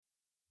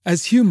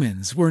As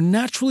humans, we're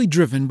naturally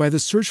driven by the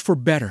search for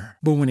better.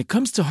 But when it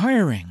comes to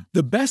hiring,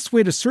 the best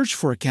way to search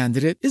for a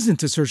candidate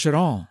isn't to search at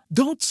all.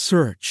 Don't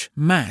search,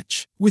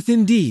 match with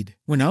Indeed.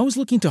 When I was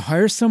looking to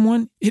hire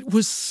someone, it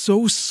was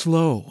so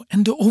slow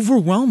and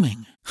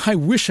overwhelming. I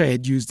wish I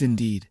had used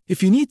Indeed.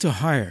 If you need to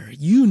hire,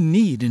 you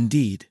need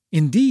Indeed.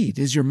 Indeed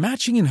is your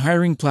matching and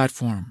hiring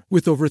platform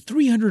with over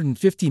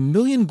 350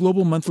 million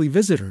global monthly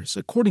visitors,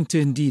 according to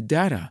Indeed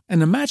data,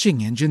 and a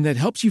matching engine that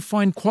helps you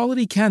find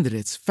quality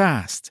candidates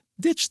fast.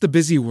 Ditch the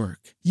busy work.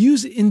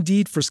 Use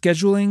Indeed for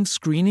scheduling,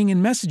 screening,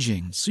 and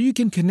messaging so you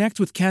can connect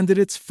with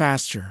candidates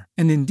faster.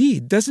 And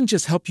Indeed doesn't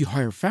just help you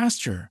hire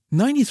faster.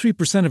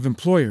 93% of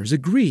employers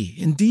agree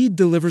Indeed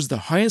delivers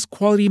the highest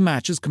quality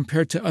matches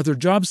compared to other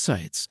job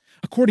sites,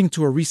 according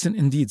to a recent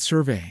Indeed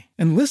survey.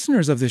 And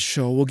listeners of this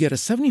show will get a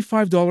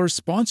 $75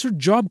 sponsored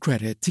job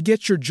credit to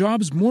get your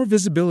jobs more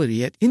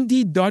visibility at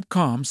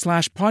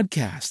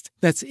Indeed.com/podcast.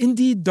 That's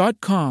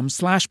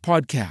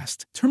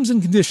Indeed.com/podcast. Terms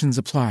and conditions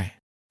apply.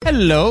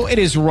 Hello, it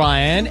is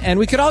Ryan, and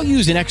we could all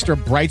use an extra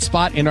bright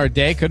spot in our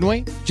day, couldn't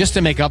we? Just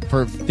to make up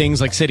for things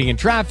like sitting in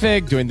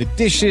traffic, doing the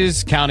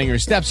dishes, counting your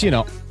steps,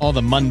 all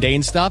the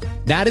mundane stuff.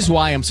 That is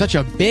why I'm such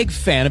a big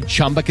fan of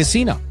Chumba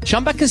Casino.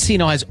 Chumba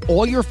Casino has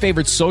all your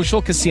favorite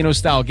social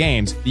casino-style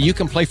games that you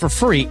can play for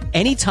free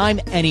anytime,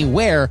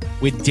 anywhere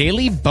with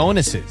daily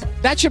bonuses.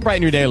 That should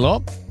brighten your day a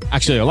little.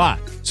 Actually, a lot.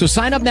 So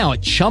sign up now at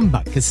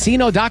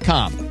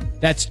ChumbaCasino.com.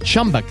 That's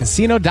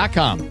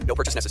ChumbaCasino.com. No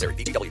purchase necessary.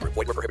 VGW Group.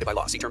 Void where prohibited by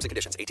law. See terms and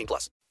conditions.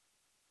 18+.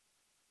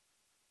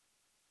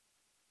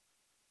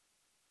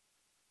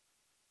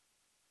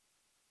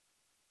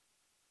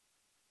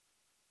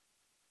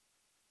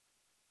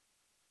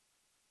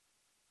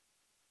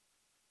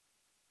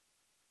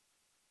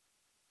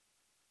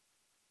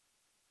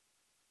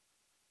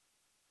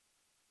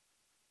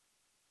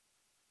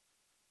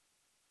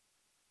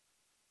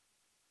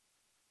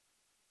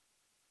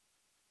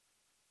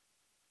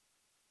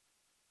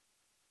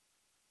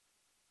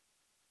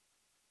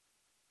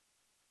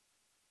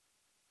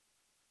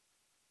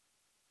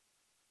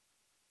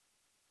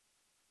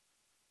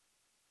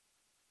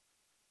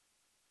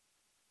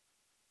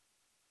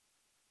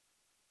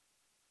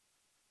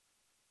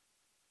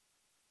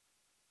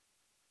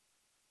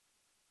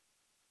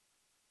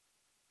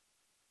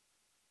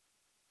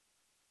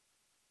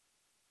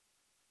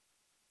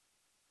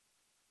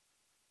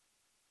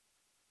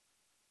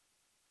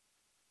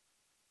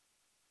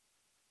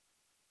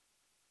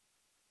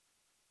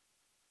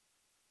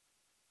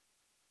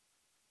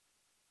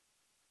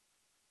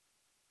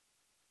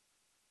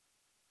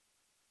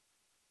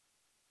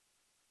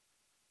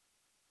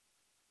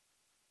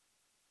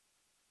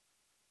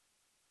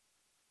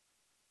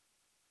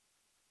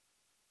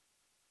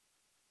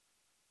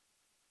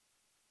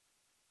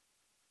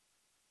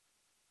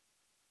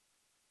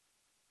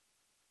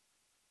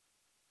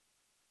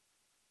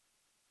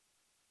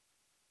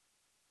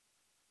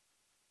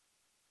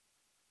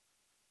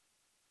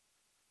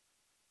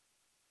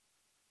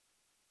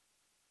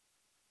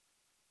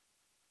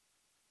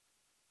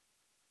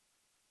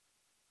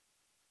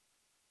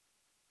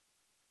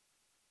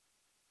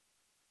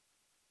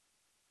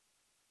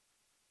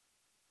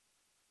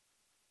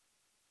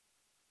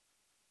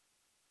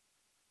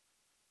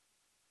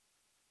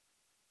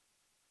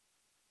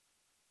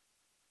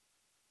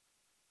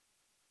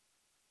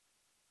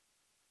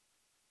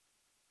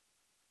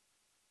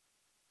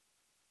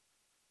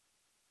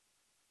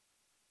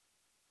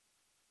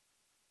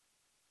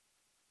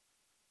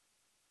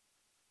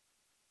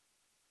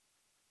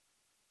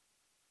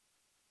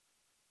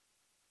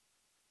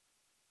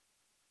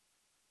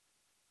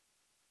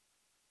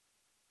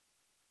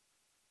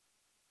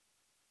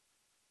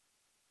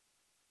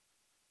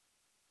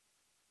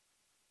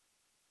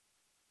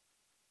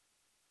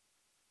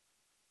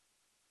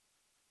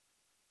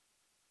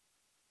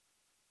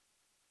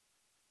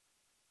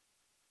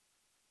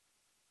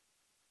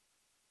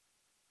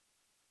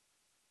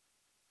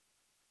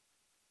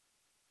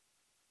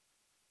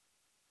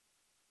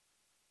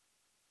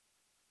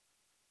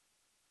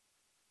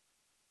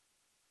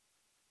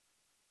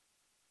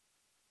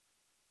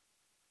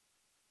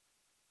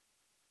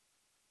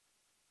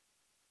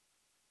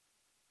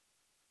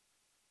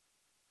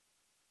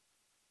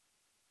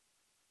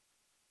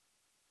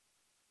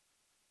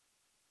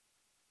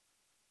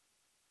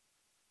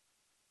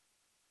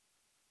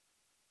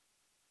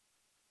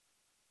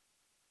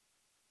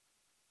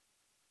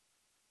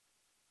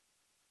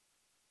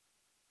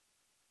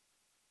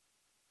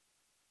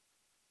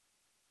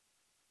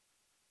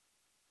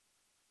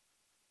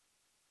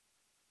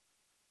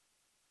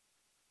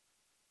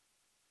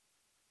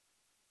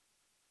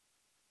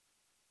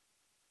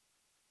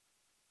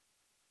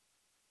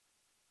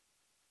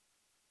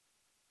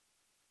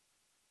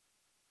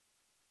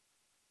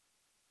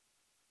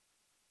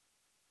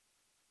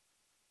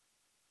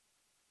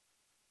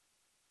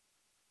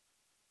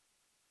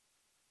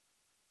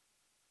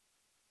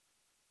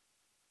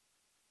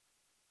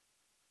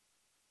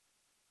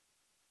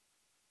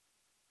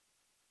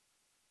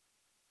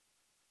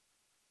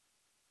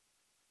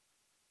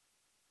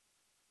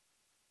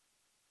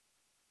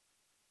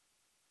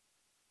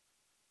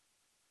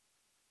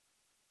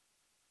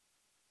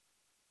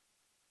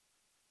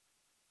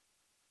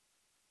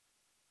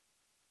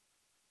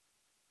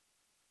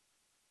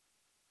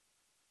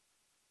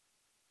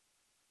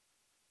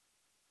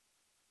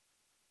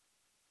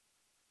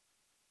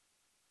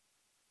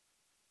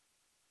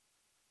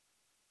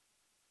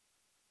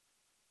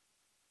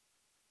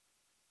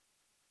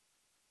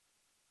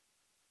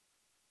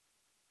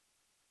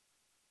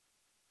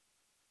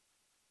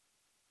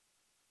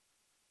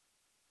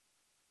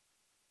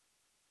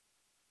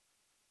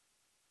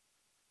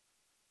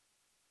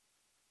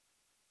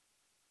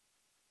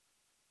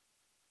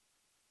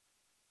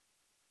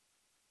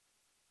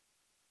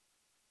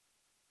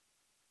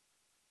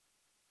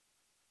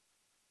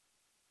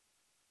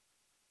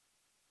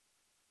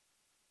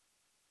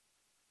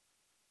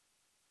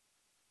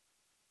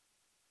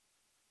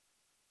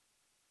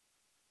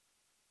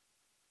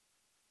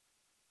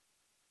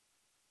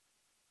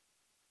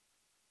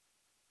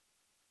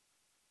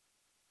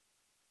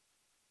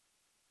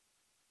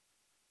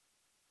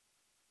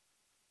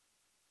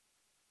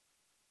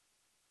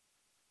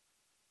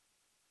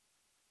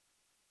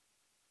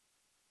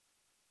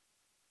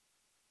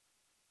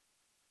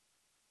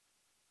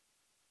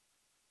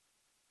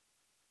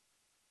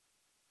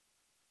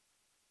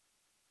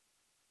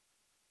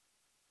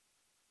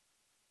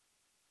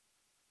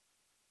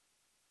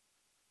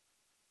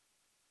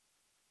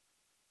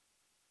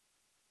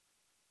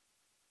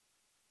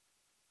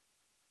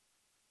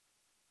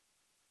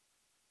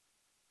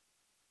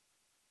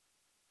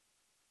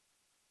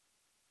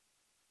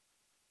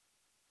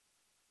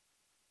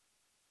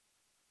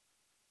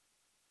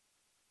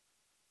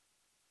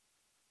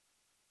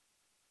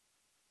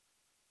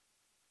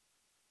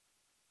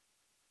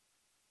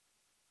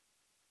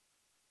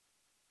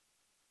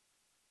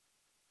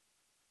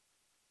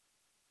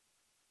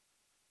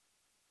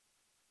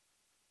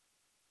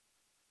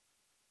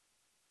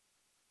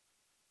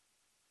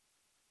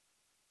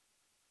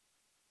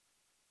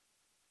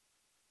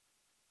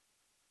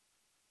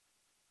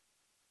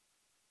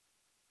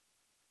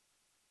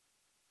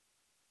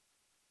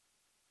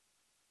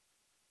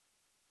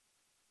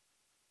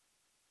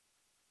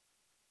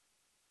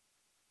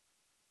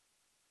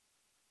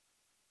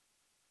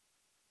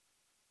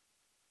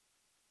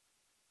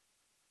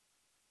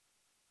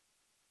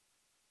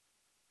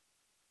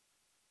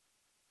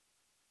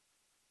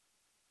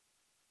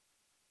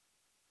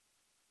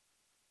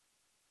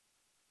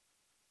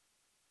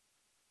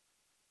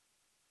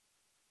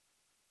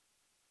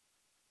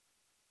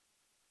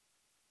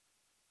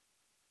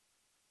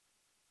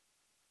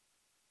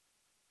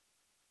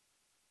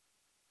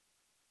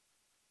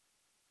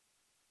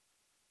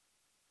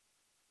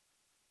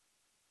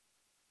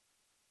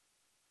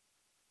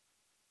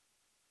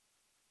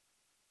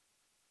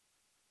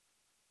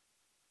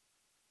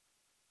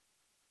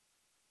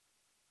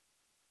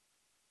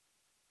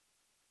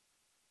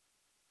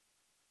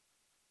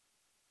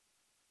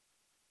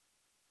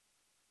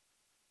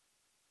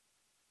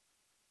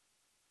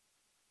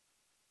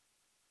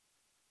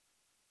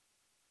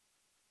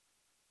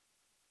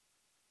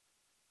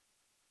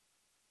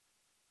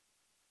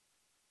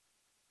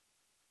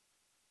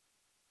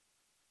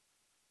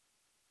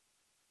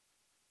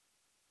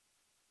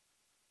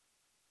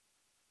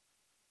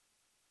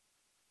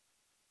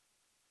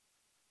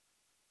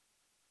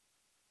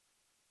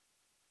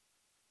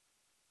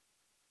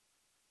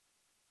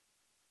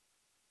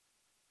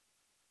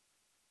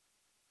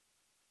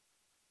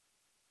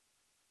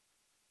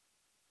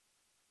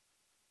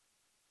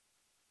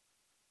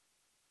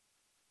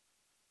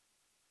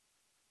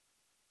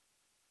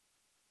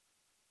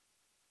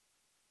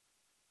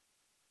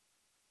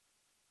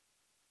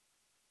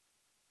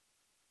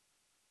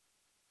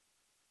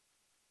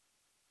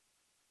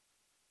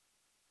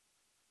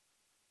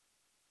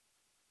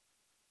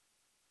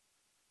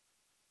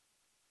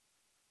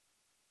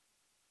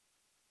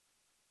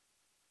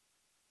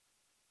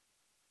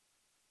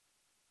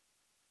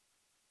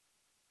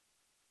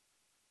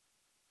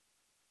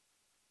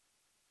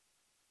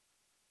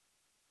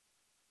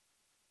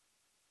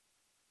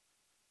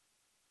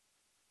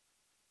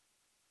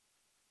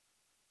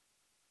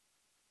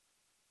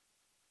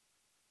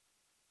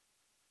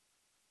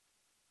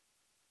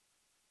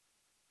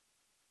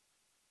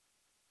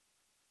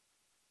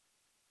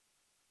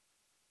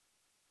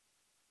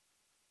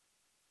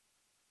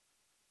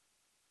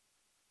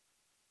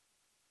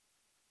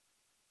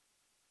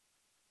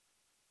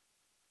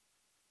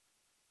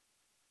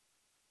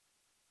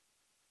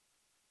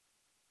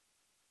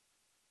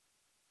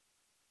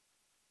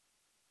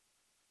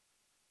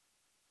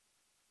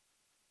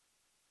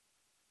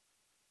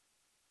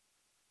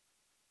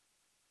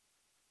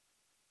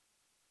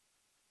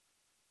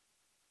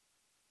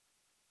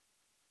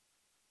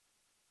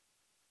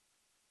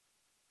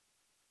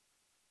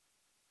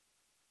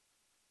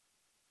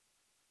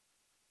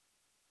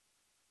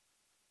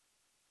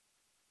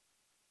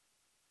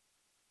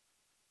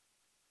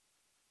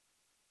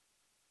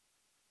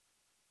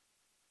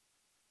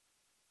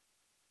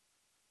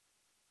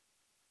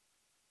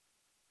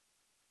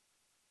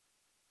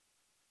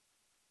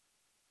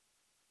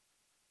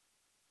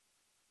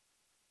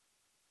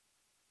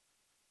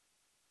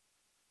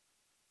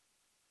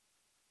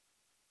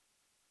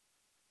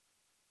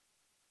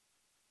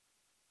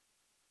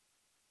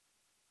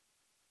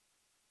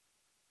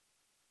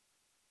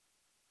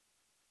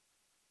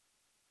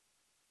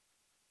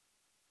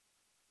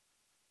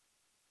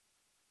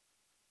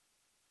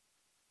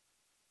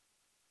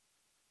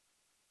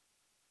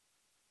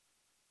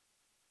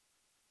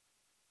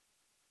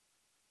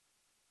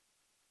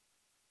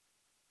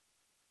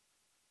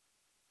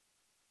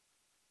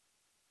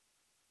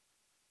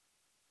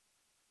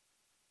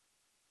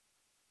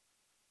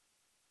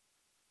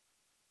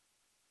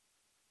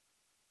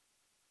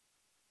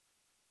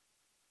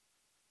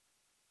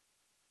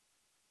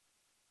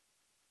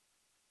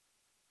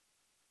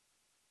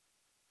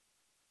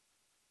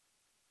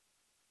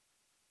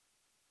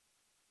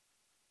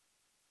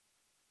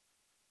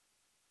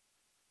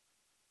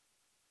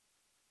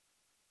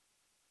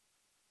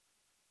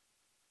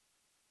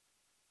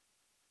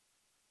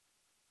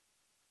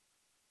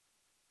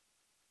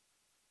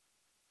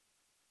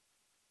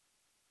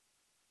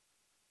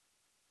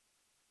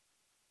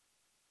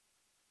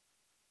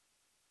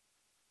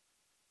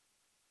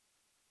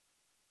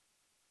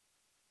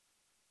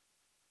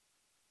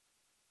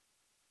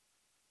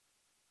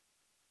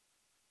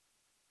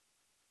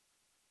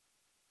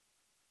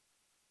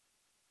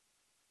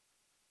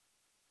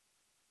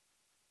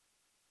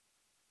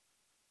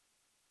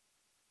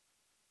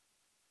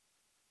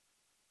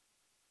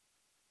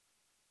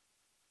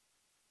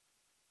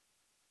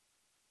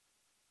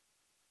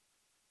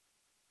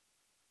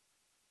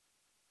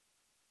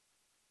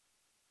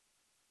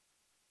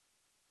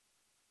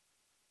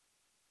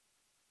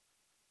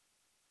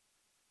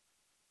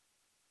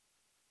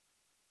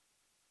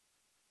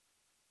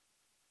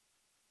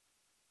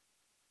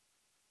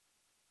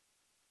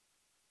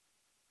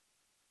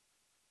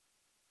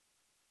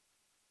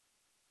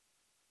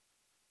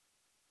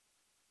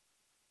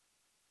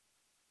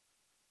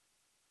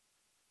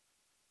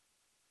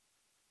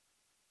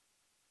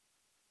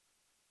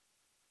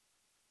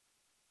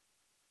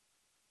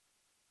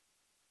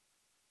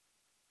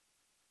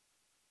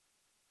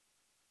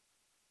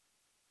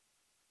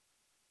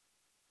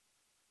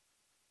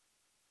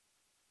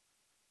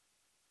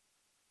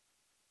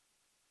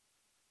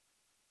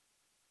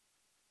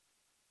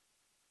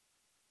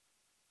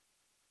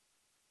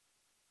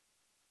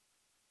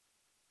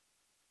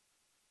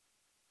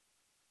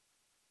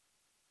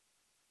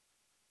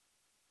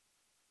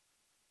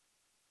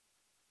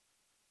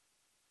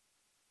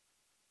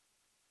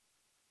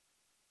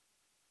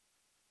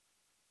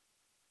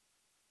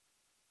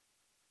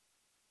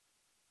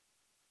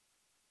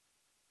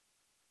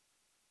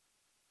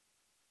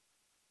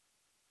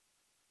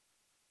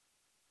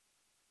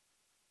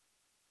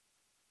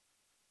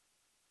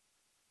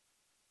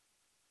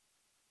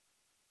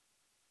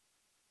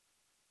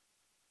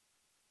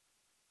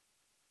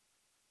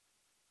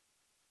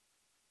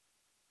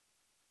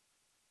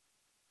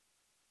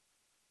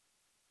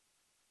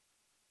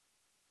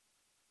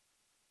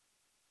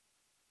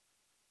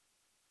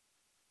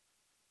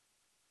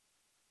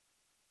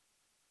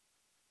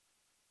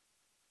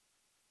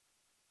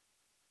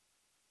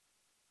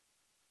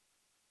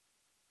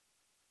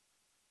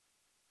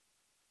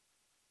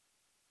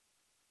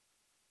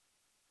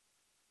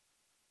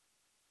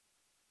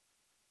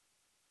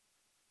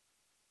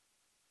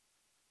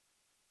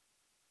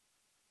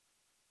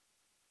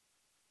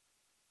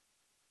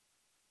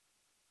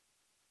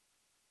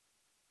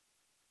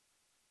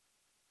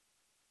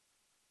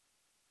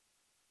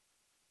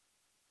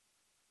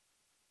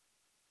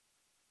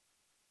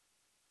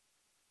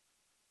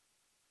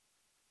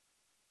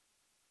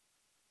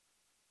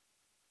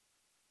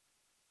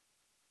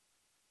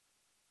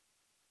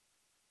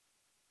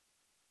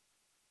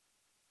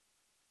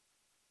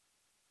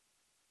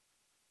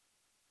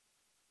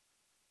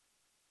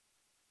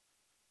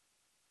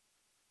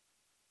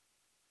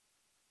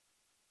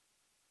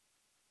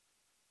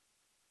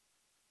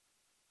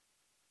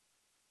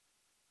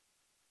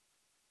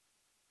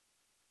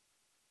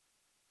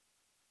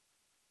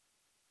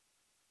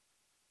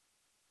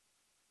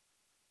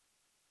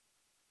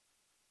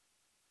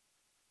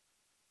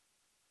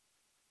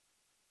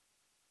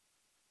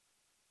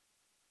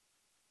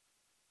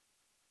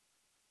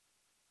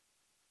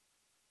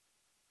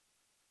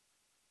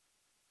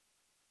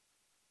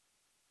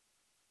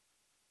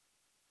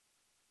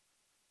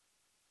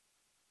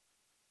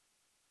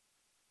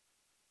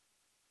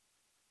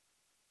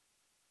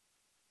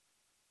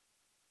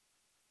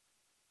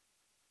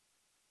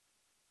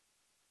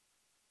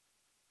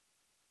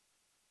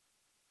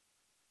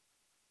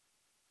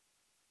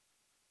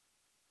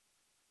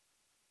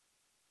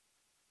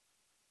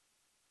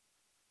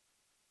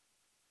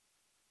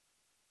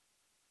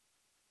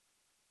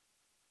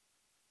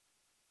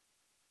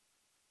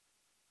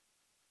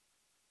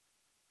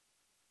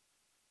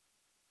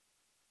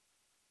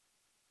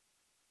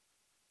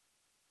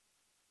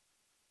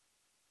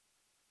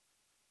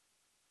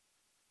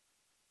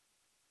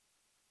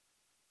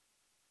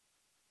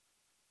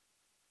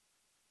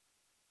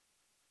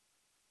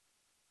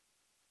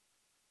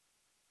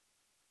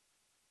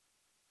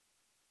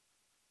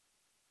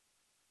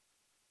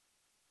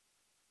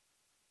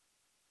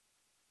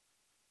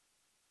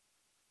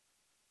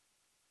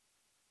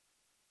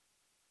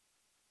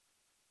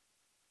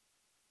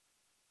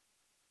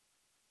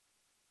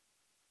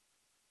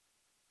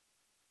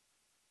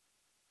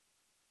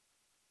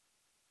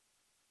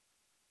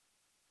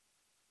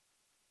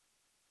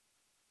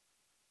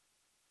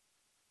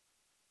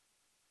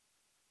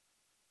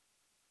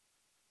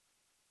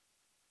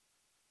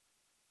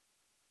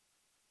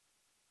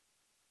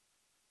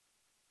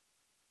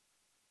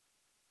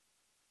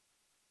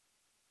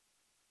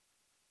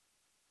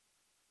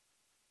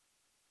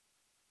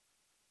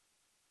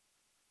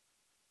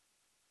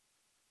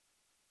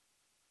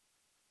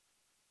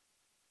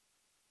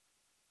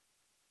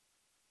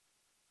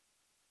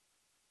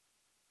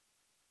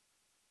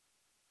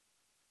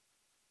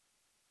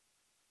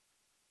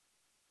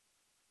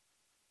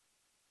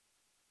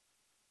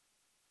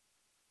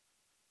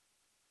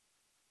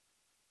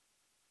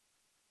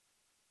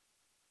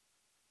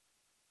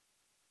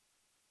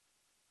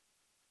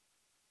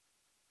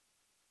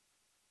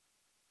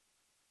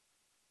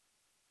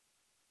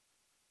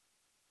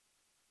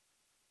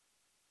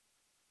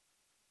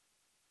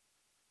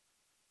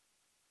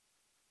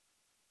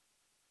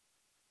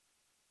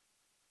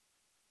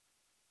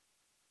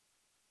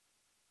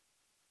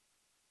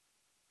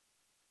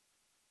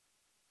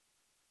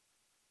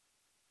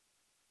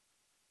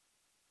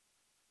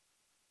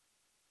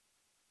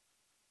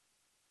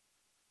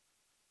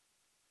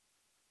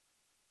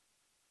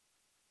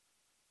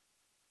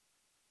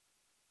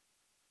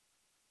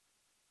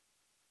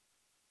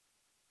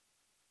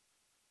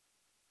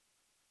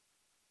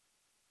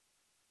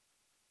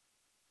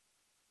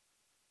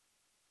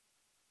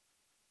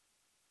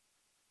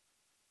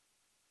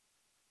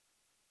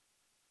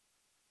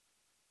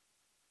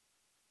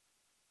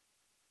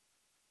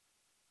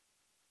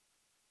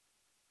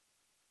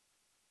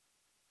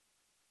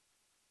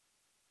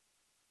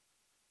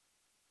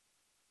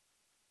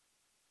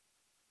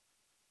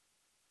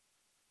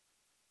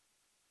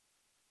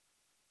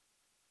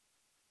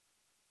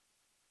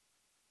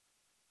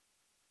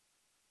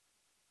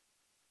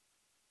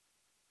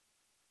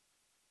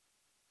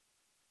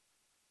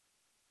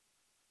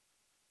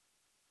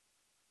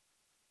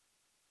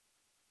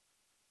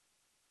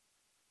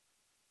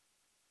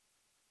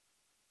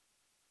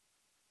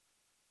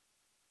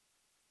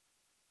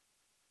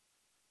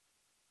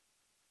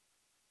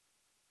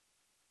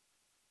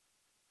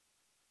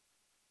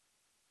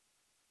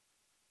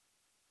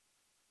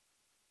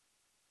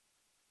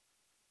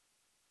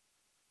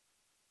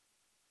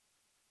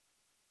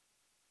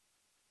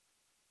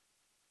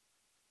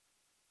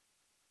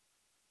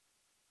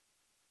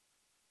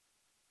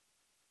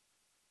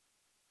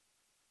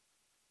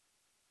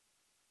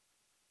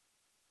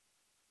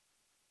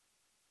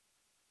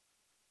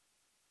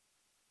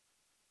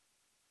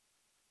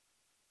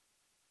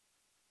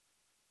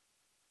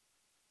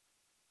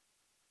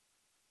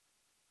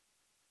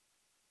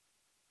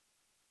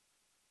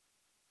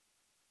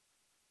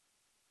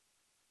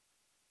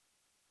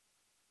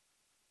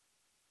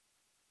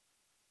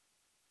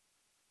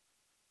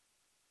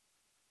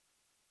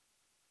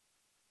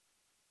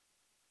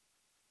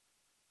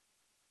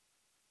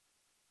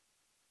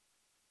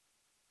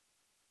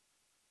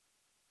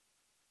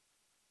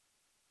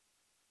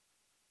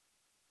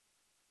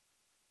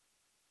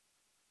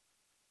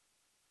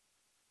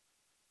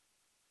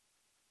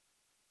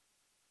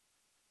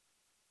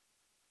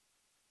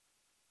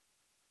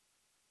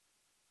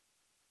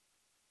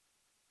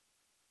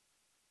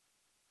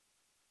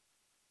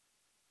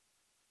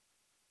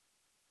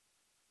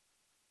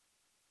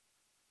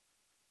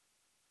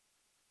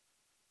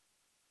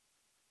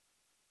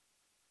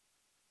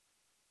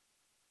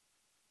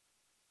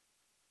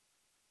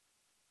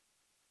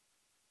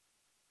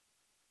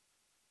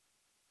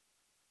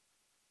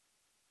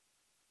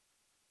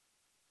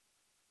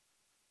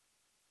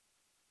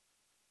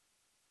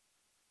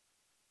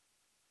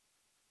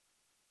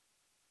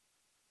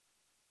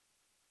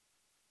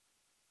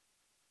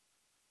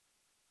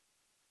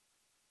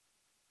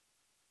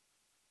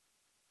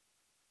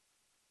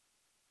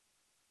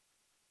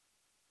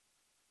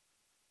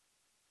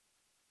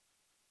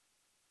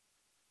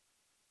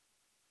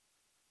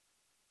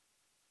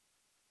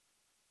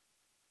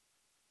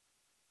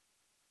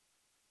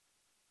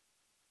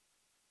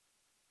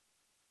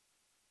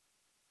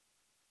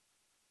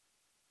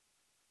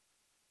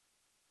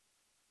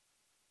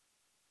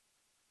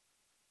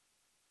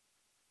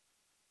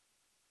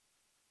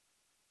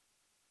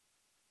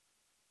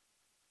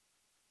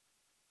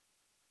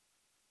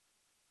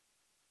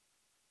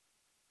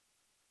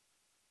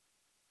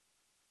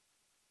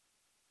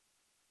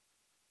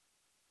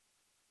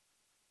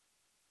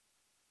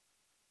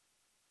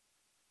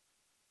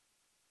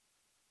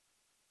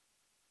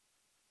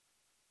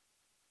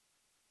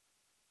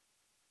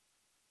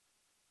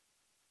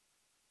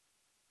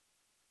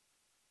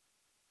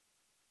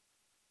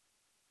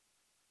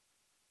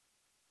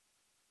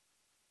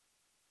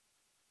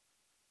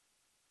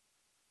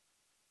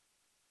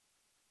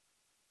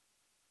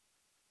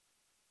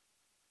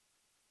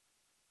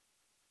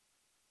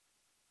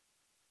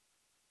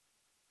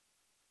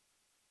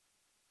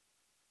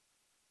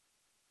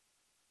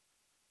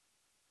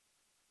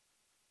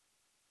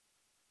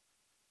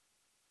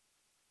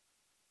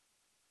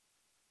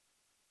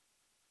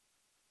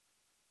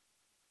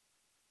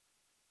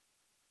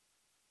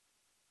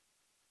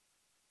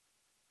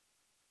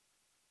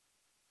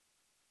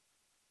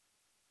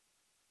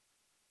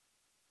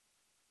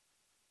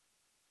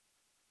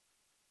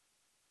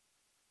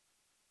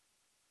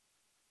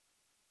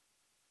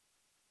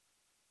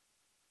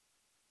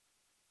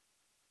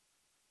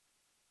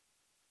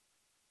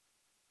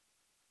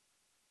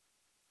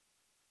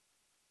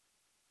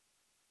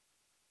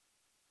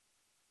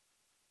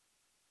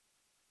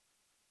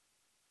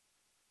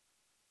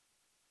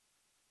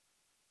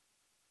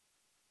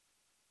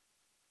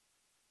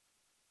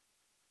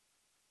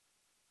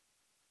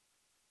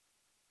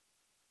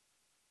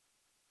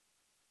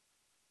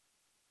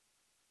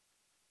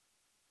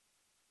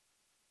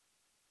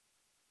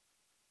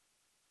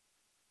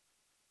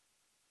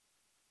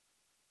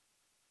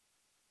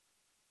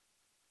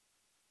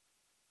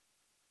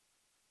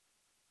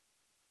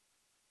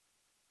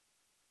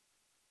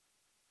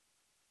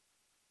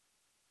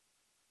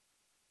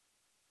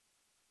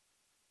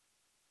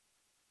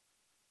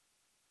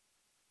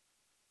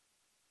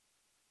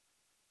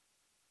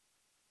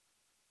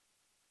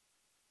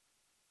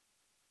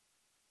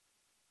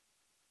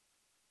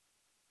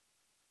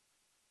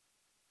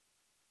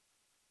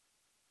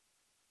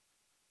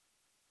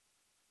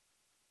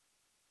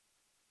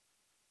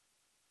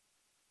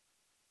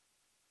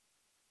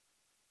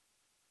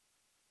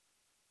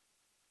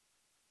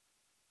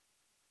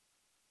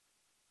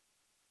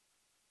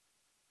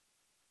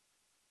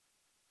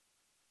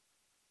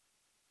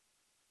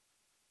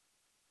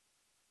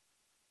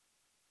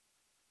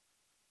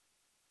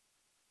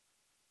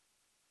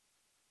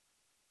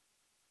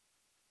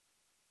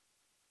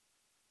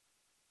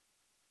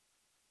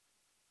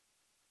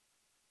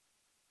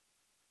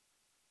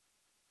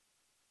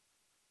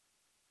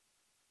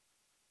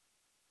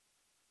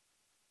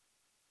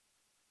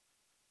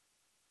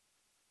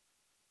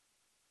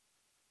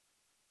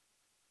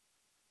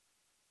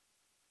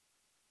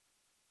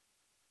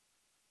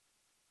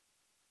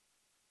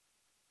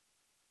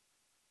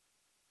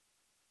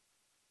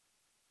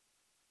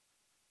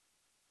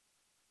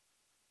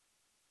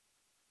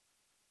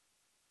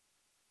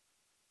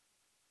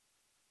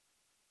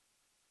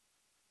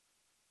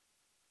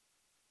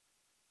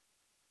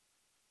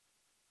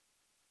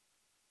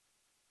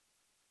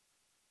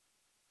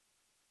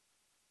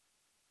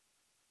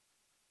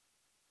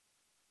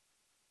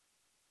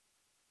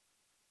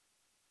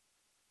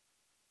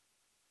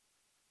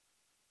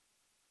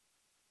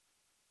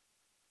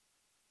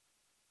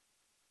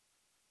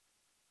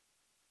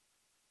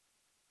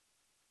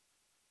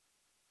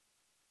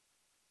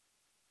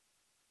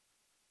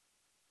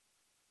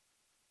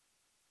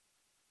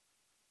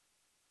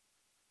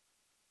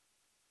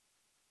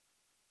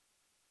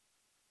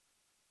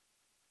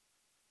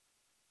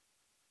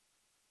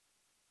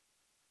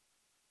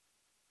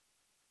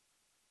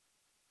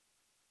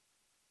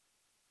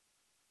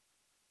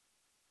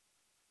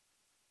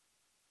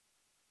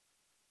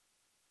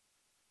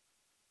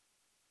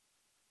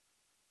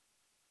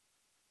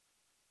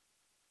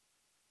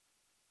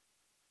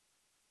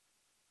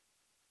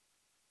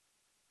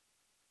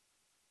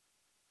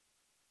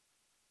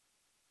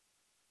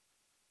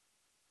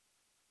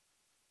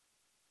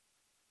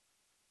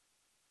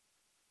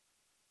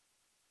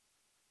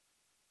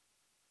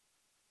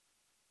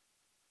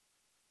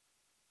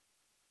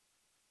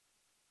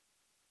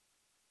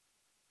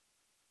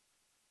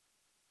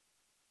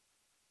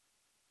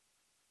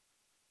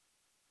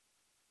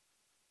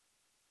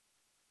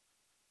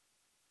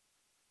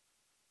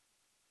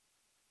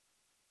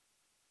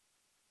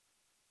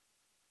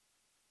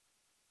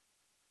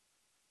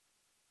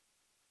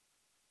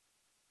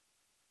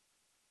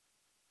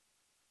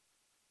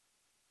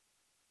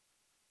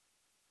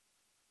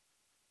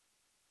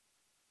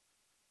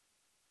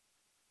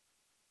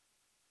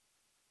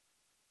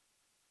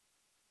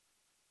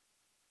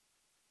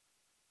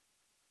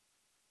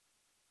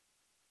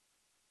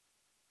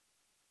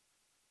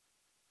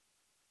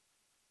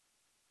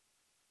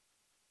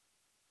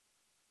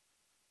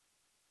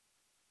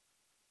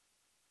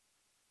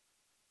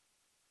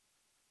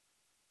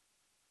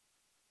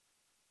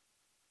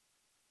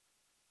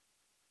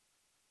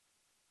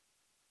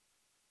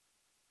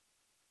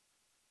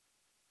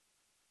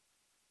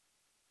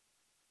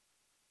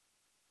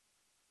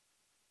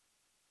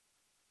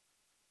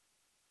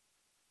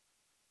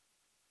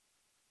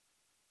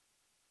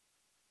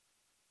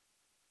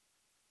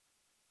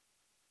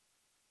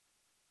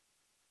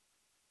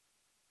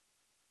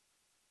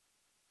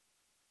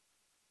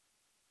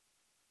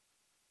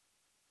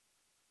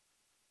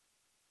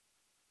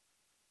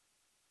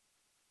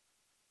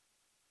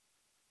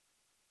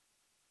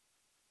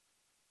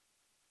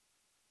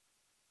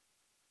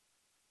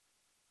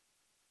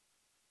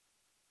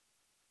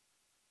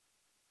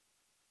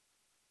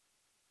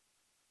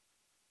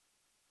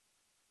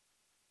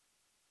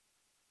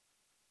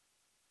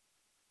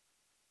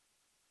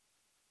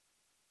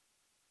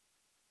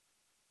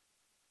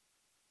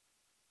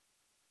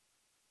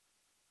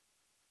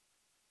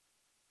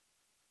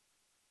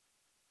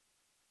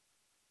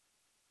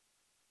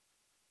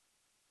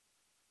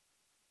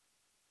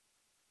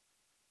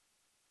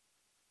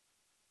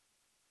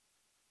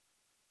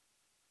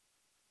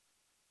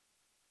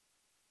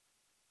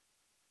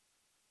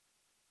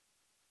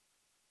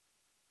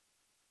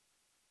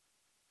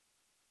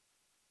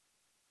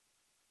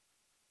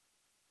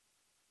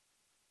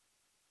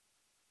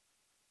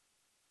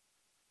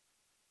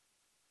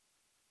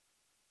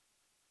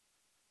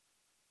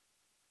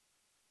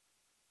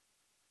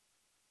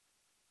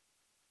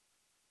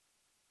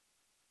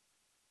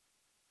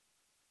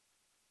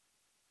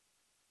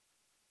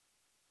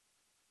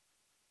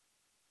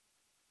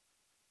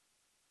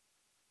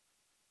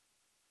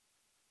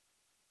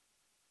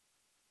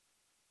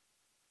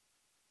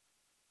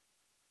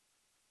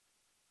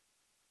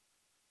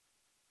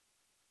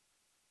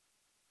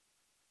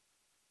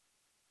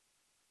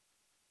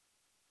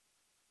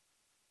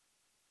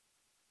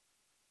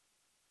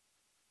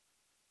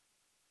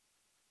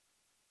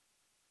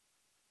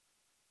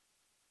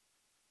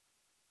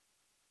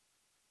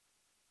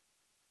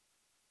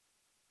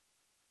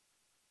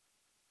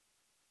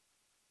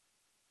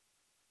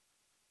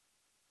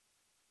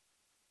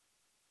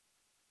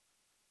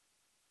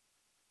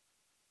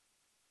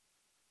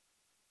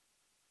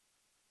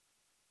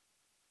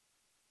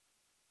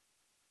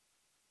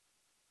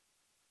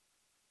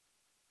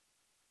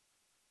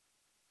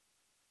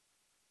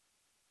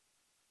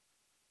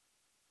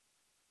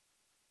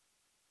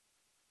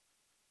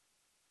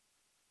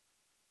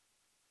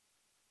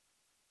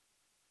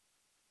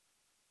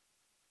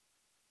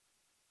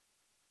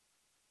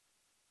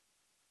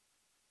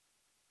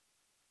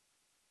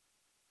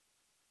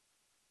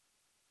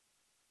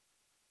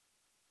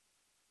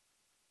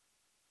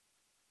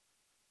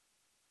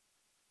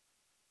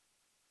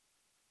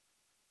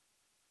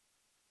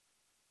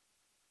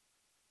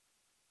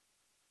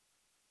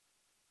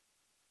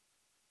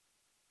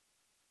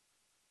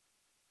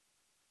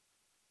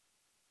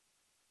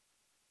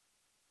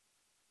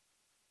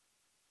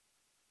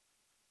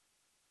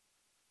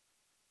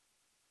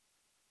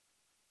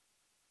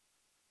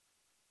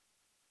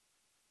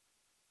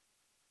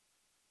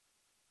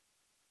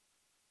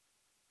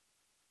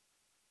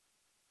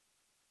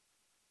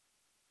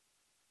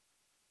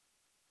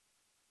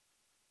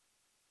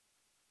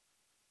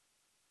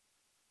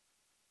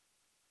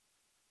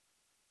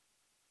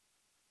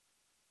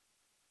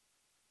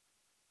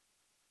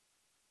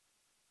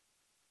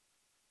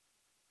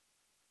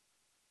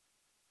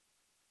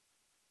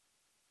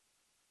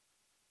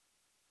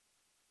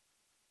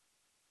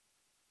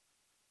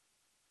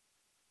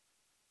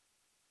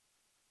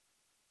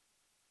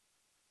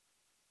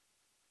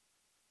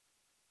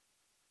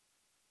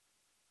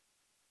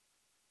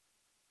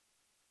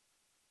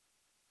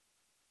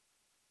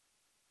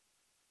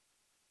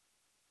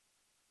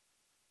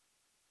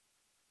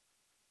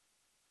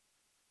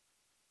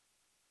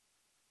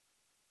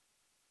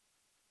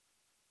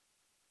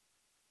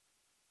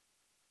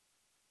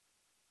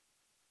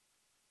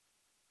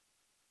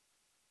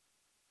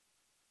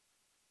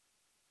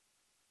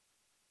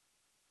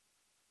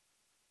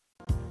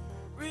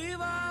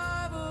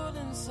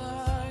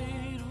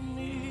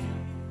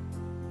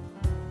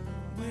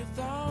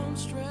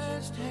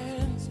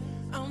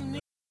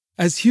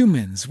 As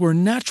humans, we're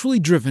naturally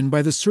driven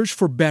by the search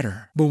for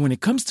better. But when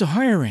it comes to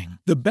hiring,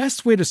 the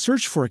best way to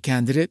search for a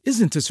candidate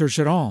isn't to search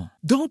at all.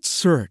 Don't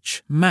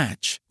search,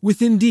 match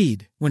with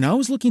Indeed. When I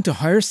was looking to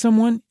hire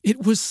someone,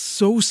 it was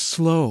so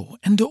slow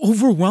and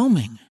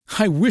overwhelming.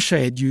 I wish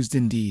I had used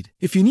Indeed.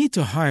 If you need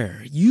to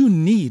hire, you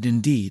need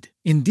Indeed.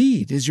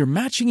 Indeed is your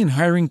matching and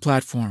hiring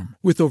platform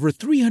with over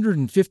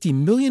 350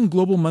 million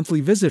global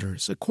monthly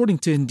visitors, according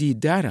to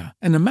Indeed data,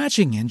 and a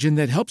matching engine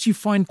that helps you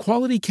find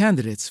quality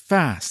candidates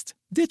fast.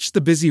 Ditch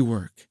the busy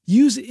work.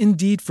 Use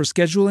Indeed for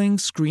scheduling,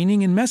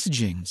 screening, and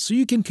messaging so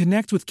you can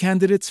connect with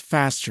candidates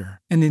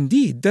faster. And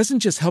Indeed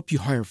doesn't just help you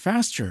hire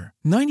faster.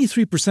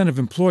 93% of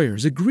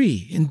employers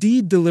agree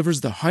Indeed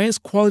delivers the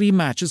highest quality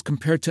matches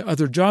compared to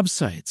other job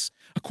sites,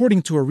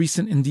 according to a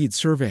recent Indeed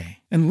survey.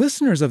 And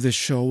listeners of this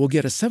show will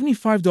get a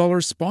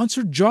 $75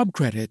 sponsored job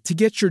credit to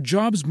get your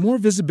jobs more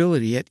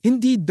visibility at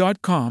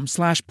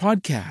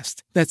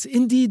Indeed.com/podcast. That's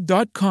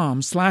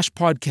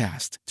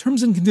Indeed.com/podcast.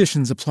 Terms and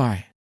conditions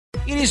apply.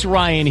 It is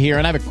Ryan here,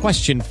 and I have a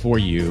question for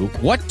you.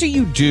 What do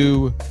you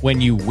do when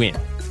you win?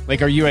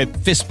 Like, are you a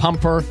fist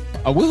pumper,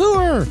 a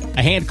woohooer,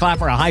 a hand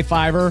clapper, a high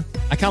fiver?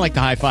 I kind of like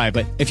the high five,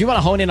 but if you want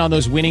to hone in on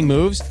those winning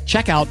moves,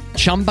 check out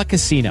Chumba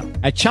Casino.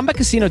 At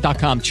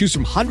ChumbaCasino.com, choose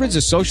from hundreds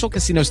of social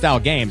casino-style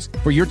games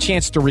for your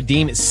chance to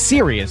redeem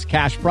serious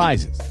cash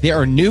prizes. There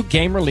are new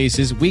game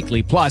releases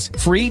weekly, plus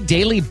free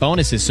daily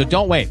bonuses. So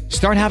don't wait.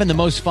 Start having the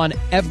most fun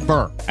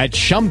ever at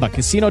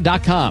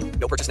ChumbaCasino.com.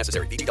 No purchase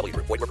necessary. VGW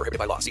Group. Void where prohibited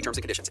by law. See terms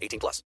and conditions. 18+.